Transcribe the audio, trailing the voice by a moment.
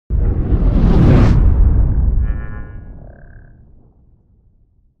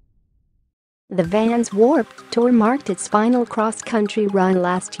The Vans Warped Tour marked its final cross-country run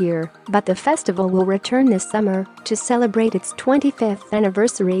last year, but the festival will return this summer to celebrate its 25th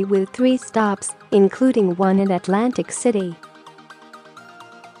anniversary with 3 stops, including one in Atlantic City.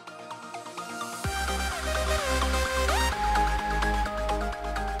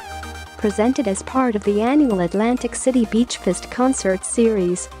 Presented as part of the annual Atlantic City BeachFest concert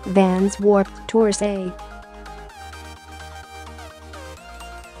series, Vans Warped Tour's A.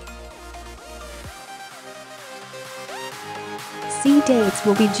 Dates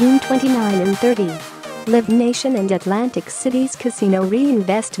will be June 29 and 30. Live Nation and Atlantic City's Casino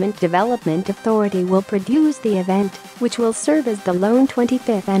Reinvestment Development Authority will produce the event, which will serve as the lone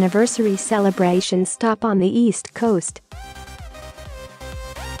 25th anniversary celebration stop on the East Coast.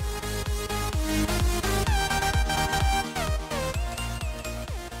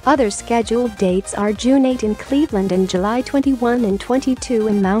 Other scheduled dates are June 8 in Cleveland and July 21 and 22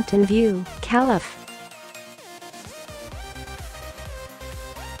 in Mountain View, Calif.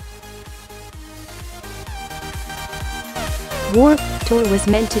 Warped Tour was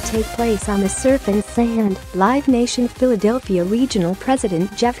meant to take place on the surf and sand, Live Nation Philadelphia Regional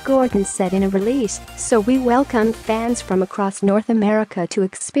President Geoff Gordon said in a release, so we welcome fans from across North America to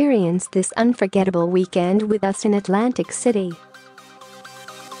experience this unforgettable weekend with us in Atlantic City.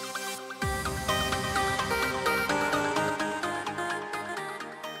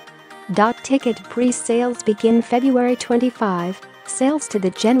 Ticket pre-sales begin February 25. Sales to the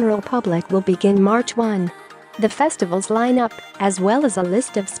general public will begin March 1. The festival's lineup, as well as a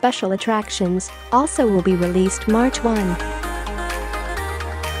list of special attractions, also will be released March 1.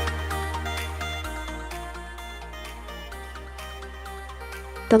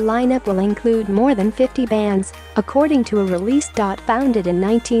 The lineup will include more than 50 bands, according to a release. Founded in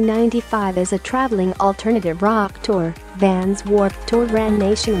 1995 as a traveling alternative rock tour, Vans Warped Tour ran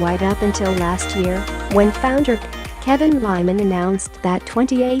nationwide up until last year, when founder Kevin Lyman announced that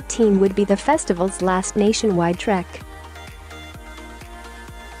 2018 would be the festival's last nationwide trek.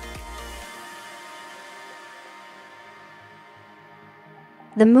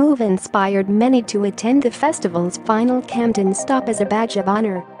 The move inspired many to attend the festival's final Camden stop as a badge of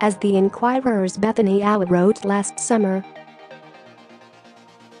honor, as the Inquirer's Bethany Howe wrote last summer.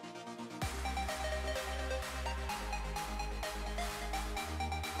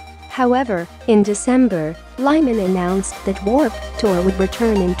 However, in December, Lyman announced that Warped Tour would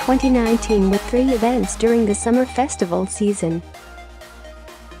return in 2019 with 3 events during the summer festival season.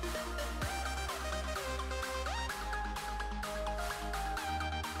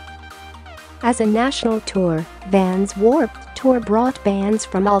 As a national tour, Vans Warped Tour brought bands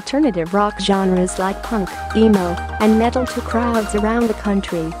from alternative rock genres like punk, emo, and metal to crowds around the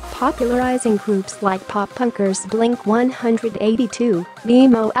country, popularizing groups like pop-punkers Blink-182,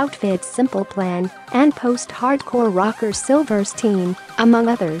 emo outfits Simple Plan, and post-hardcore rockers Silverstein, among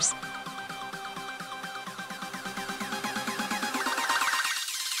others.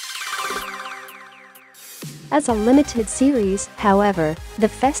 As a limited series, however, the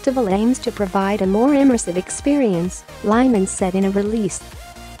festival aims to provide a more immersive experience, Lyman said in a release.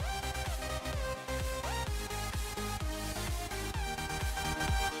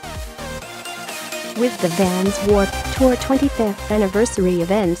 With the Vans Warped Tour 25th anniversary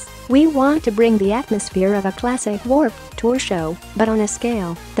events, we want to bring the atmosphere of a classic Warped Tour show, but on a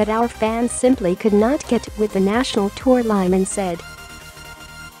scale that our fans simply could not get with the national tour, Lyman said.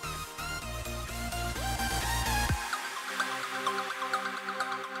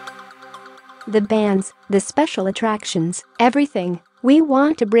 The bands, the special attractions, everything. We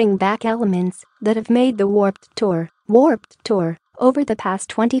want to bring back elements that have made the Warped Tour over the past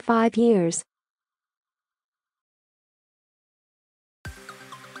 25 years.